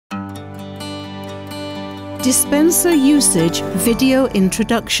Dispenser usage video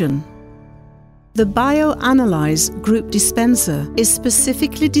introduction. The Bioanalyse group dispenser is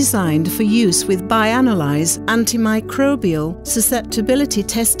specifically designed for use with Bioanalyse antimicrobial susceptibility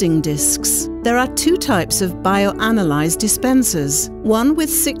testing discs. There are two types of Bioanalyse dispensers, one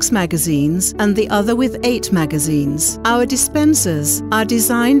with 6 magazines and the other with 8 magazines. Our dispensers are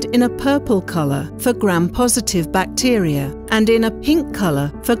designed in a purple color for gram-positive bacteria and in a pink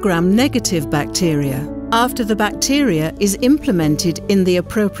color for gram-negative bacteria. After the bacteria is implemented in the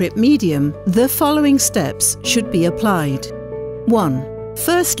appropriate medium, the following steps should be applied. 1.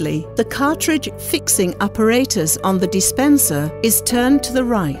 Firstly, the cartridge fixing apparatus on the dispenser is turned to the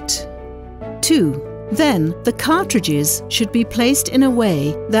right. 2. Then, the cartridges should be placed in a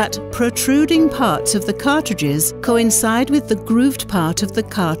way that protruding parts of the cartridges coincide with the grooved part of the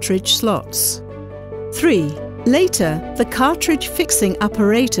cartridge slots. 3. Later, the cartridge fixing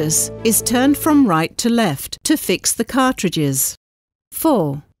apparatus is turned from right to left to fix the cartridges.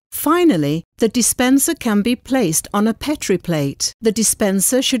 4. Finally, the dispenser can be placed on a Petri plate. The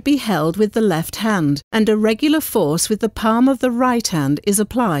dispenser should be held with the left hand, and a regular force with the palm of the right hand is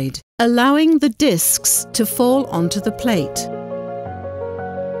applied, allowing the discs to fall onto the plate.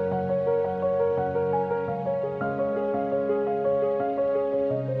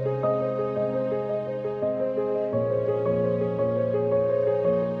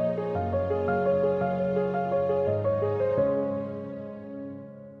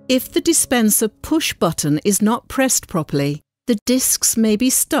 If the dispenser push button is not pressed properly, the discs may be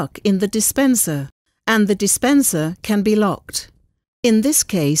stuck in the dispenser, and the dispenser can be locked. In this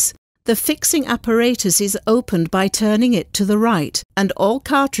case, the fixing apparatus is opened by turning it to the right, and all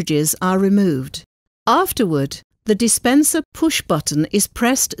cartridges are removed. Afterward, the dispenser push button is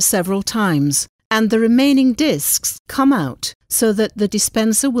pressed several times, and the remaining discs come out so that the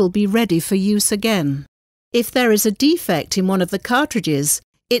dispenser will be ready for use again. If there is a defect in one of the cartridges,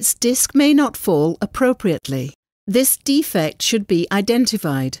 its disc may not fall appropriately. This defect should be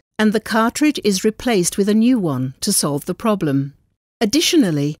identified, and the cartridge is replaced with a new one to solve the problem.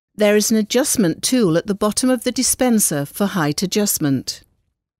 Additionally, there is an adjustment tool at the bottom of the dispenser for height adjustment.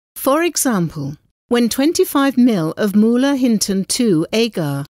 For example, when 25 ml of Mueller-Hinton 2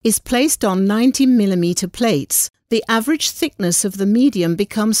 agar is placed on 90 mm plates, the average thickness of the medium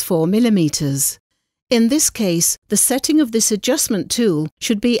becomes 4 mm. In this case, the setting of this adjustment tool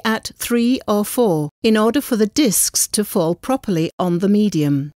should be at 3 or 4 in order for the discs to fall properly on the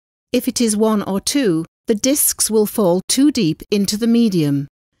medium. If it is 1 or 2, the discs will fall too deep into the medium.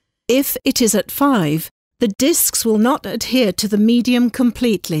 If it is at 5, the discs will not adhere to the medium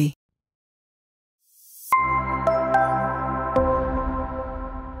completely.